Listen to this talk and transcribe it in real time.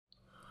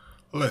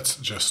let's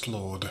just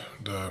load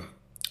the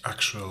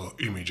actual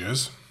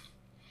images.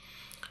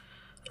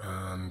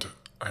 And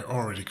I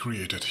already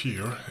created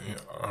here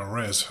a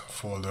res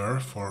folder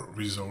for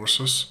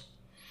resources.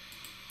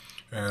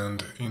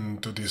 And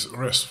into this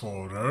res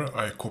folder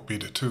I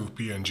copied two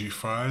PNG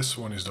files.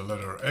 One is the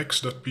letter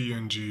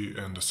x.png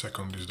and the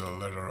second is the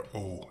letter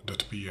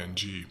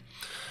o.png.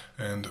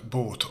 And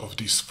both of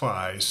these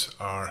files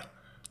are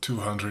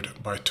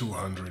 200 by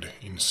 200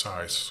 in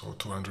size, so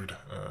 200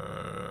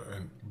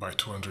 by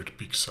 200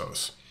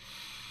 pixels.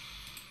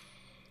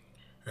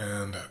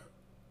 And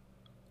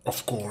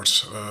of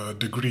course,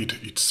 the grid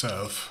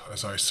itself,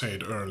 as I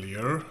said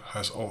earlier,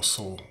 has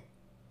also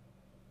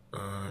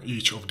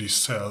each of these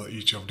cell,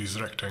 each of these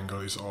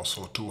rectangle is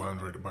also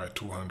 200 by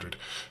 200.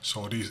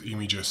 So these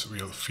images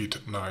will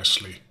fit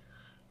nicely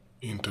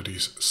into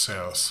these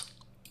cells.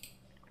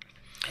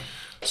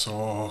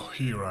 So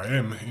here I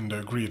am in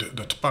the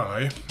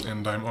grid.py,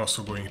 and I'm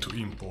also going to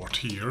import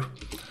here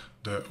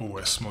the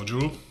OS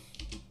module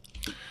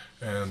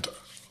and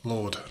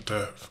load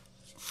the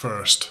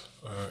first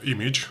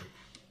image,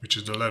 which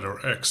is the letter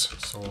X,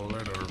 so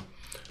letter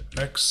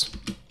X,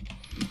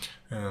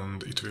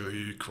 and it will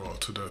equal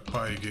to the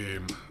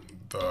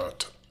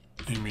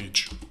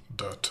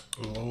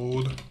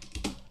pygame.image.load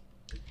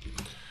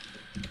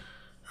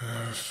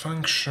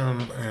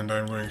function, and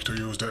I'm going to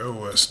use the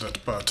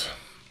os.path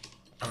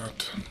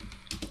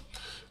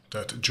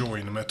that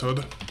join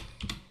method,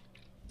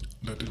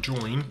 that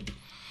join,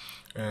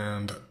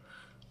 and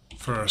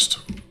first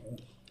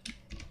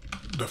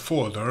the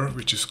folder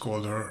which is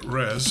called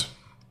res,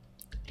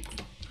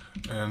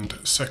 and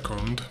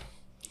second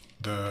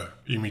the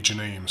image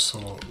name,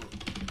 so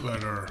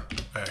letter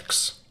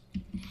X.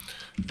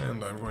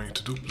 And I'm going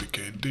to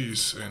duplicate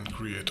this and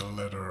create a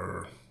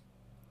letter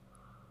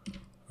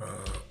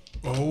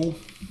O.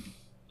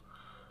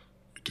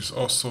 It is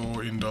also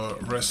in the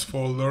res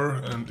folder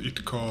and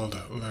it called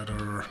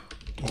letter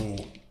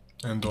O.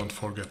 And don't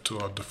forget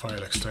to add the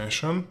file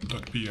extension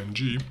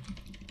 .png.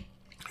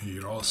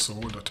 Here also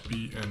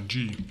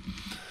 .png.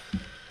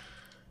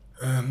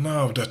 And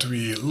now that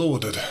we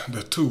loaded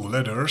the two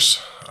letters,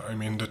 I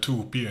mean the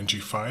two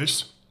PNG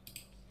files,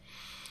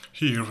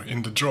 here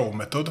in the draw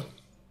method,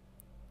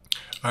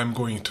 I'm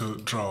going to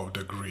draw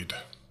the grid.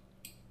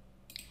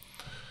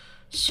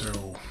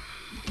 So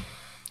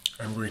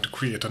I'm going to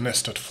create a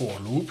nested for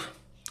loop.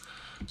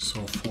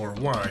 So for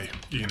y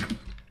in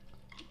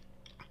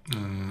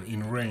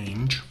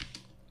range,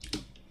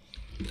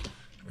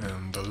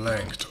 and the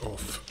length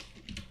of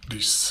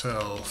this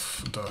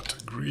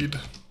self.grid.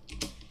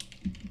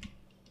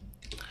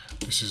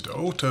 This is the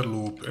outer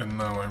loop, and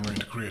now I'm going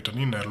to create an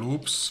inner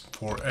loop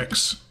for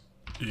x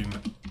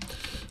in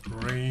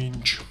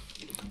range,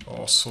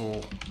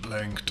 also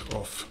length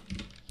of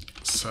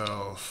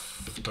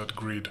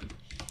self.grid,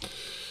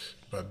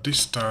 but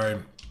this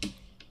time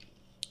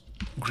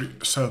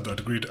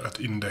self.grid at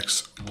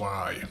index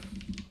y.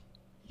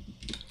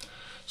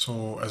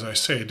 So as I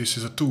say, this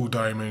is a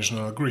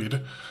two-dimensional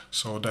grid,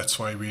 so that's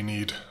why we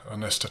need a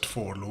nested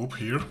for loop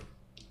here.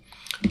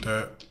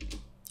 The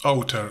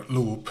outer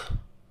loop,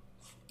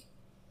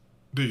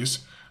 this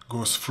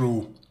goes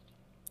through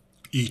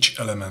each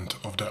element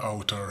of the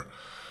outer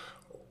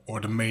or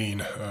the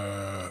main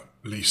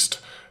list,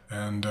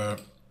 and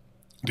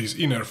this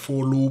inner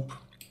for loop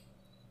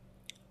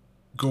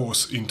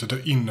goes into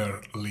the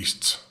inner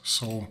lists.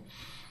 So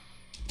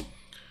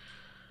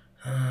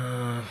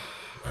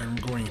I'm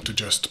going to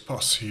just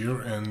pause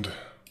here, and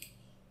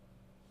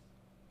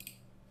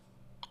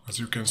as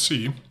you can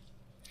see,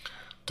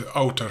 the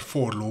outer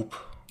for loop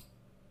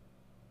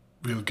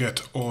will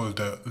get all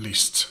the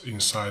lists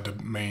inside the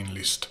main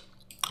list,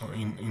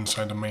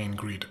 inside the main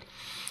grid,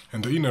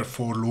 and the inner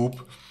for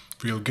loop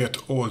will get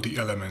all the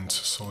elements,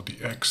 so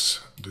the x,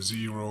 the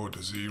 0,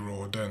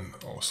 then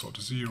also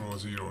the 0,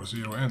 0,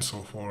 0, and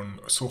so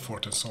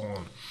forth and so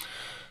on.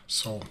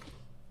 So,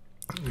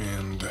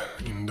 and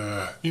in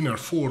the inner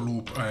for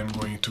loop I'm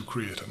going to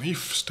create an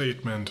if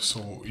statement,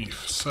 so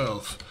if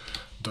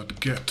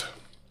self.get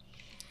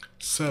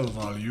cell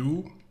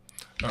value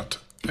at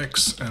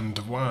x and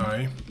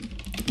y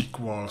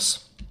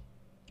equals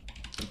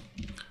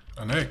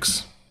an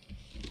x,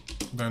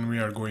 then we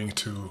are going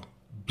to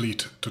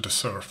bleed to the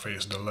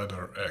surface the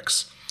letter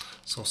x.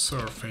 So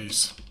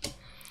surface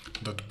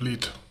that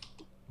bleed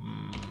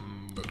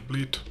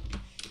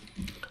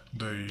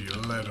the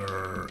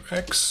letter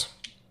x,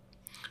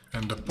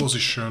 and the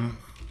position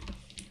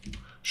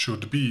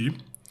should be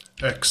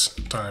x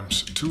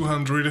times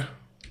 200.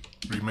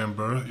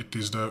 Remember, it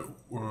is the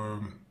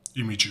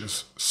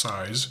image's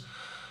size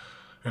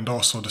and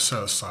also the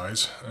cell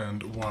size,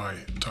 and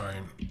y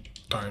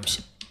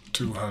times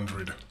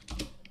 200.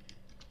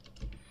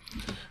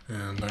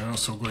 And I'm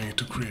also going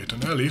to create an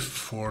elif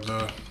for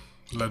the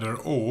letter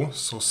O,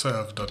 so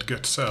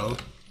self.getCell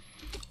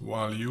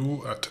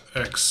value at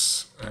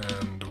x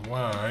and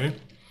y,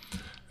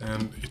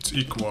 and it's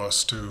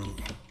equals to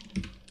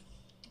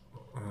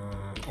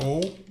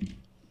O.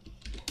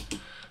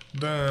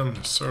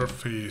 Then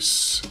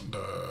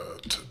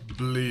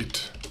surface.bleed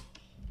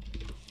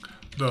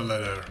the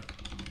letter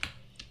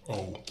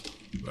O,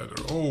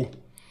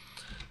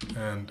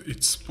 and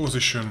its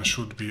position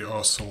should be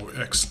also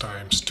x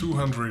times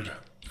 200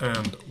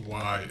 and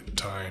y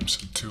times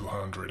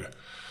 200.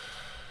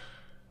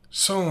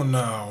 So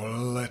now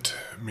let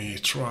me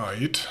try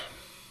it.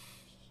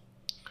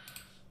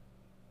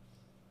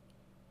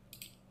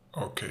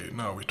 Okay,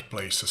 now it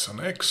places an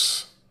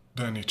X,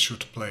 then it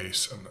should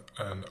place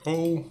an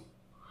O,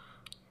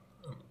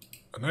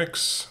 an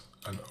X,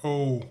 an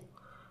O,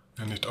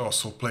 and it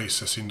also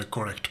places in the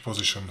correct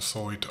position,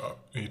 so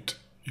it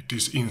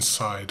is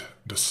inside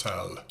the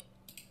cell.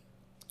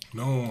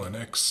 No, an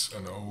X,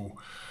 an O,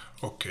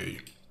 okay.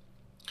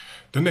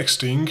 The next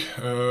thing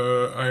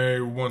I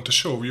want to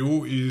show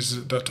you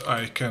is that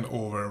I can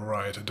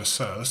overwrite the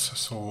cells.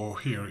 So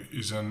here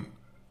is an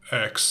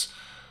X,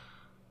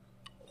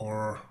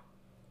 or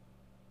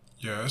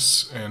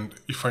yes, and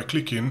if I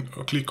click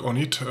on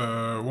it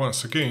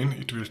once again,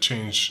 it will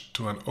change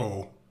to an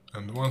O,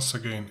 and once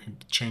again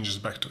it changes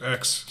back to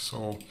X.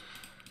 So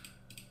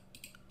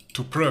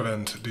to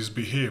prevent this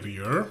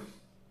behavior,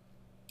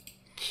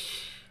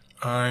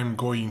 I'm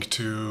going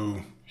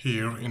to,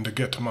 here in the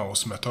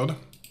getMouse method,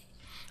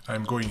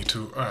 I'm going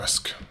to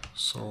ask,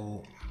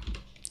 so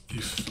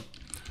if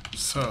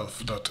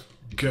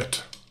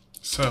self.get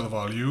cell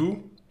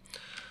value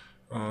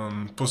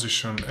on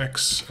position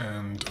X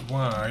and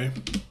Y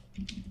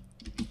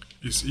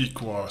is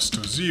equals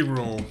to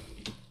 0,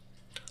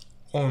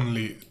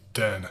 only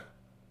then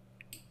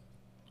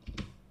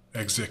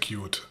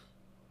execute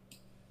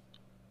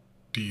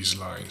these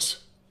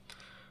lines.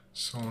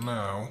 So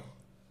now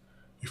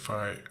if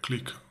I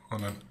click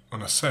on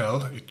a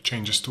cell, it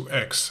changes to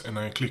X, and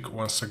I click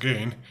once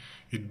again,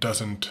 it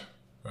doesn't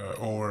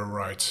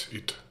overwrite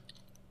it.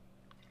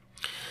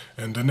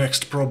 And the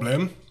next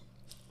problem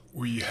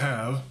we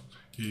have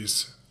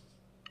is,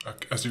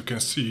 as you can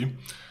see,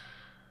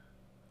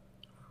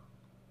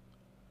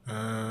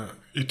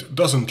 it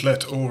doesn't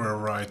let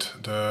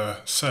overwrite the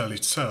cell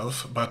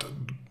itself, but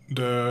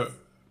the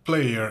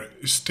player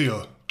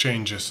still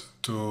changes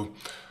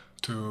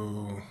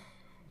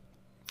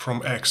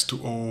from X to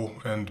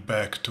O and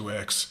back to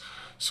X.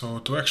 So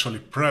to actually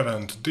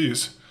prevent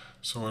this,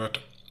 so that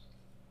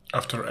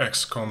after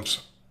X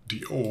comes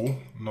the O,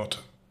 not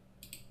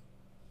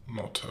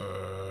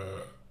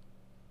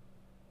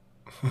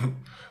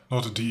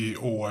the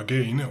O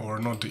again, or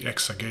not the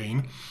X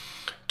again,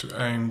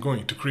 I'm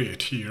going to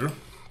create here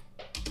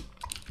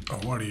a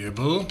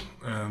variable,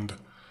 and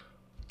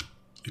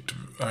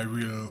I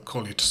will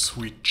call it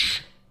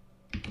switch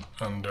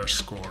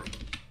underscore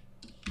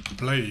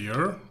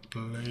player,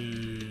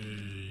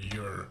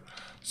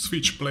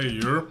 switch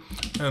player,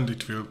 and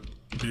it will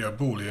be a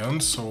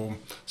boolean, so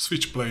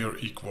switch player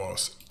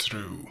equals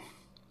true.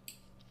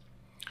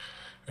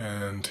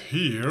 And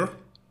here,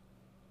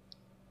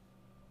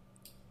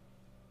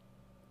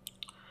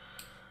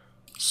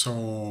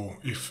 so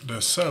if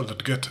the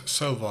cell.get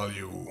cell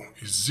value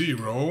is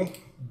 0,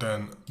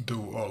 then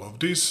do all of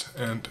this,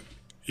 and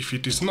if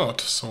it is not,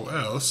 so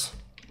else,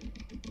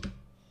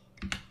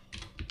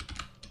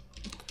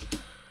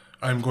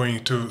 I'm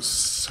going to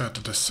set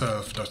the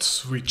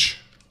self.switch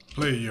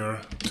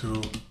player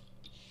to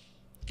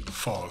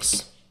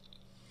false.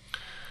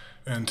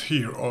 And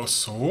here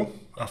also,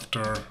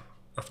 after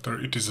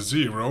it is a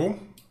 0,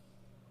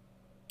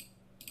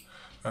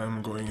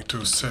 I'm going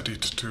to set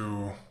it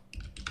to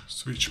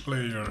switch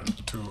player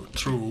to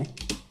true.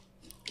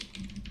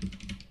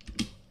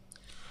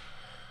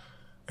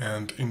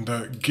 And in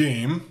the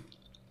game,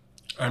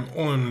 I'm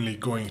only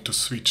going to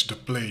switch the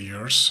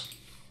players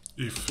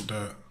if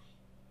the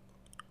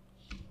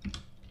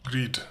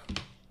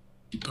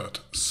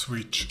grid.switch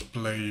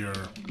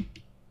player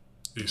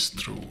is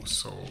true.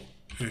 So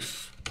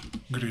if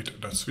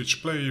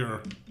grid.switch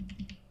player,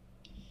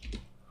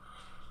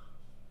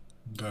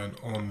 then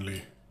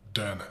only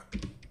then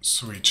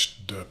switch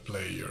the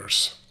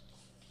players.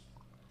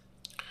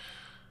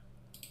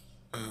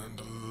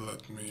 And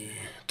let me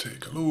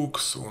take a look.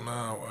 So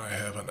now I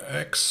have an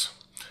X,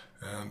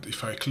 and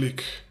if I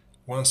click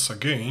once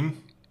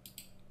again,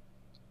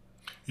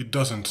 it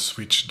doesn't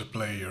switch the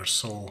player,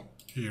 so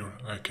here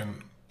I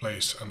can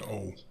place an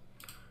O.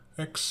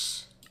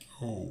 X,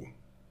 O,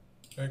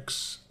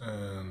 X,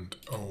 and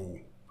O.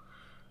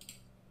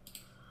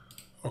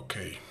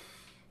 Okay,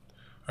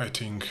 I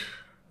think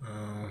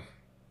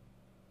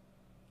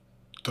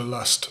the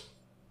last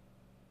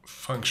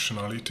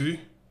functionality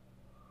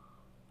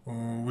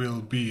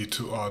will be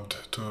to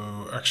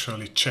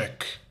actually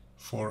check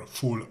for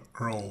full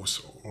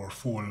rows or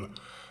full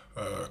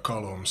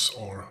columns,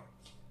 or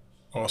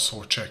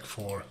also check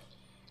for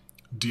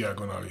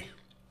diagonally.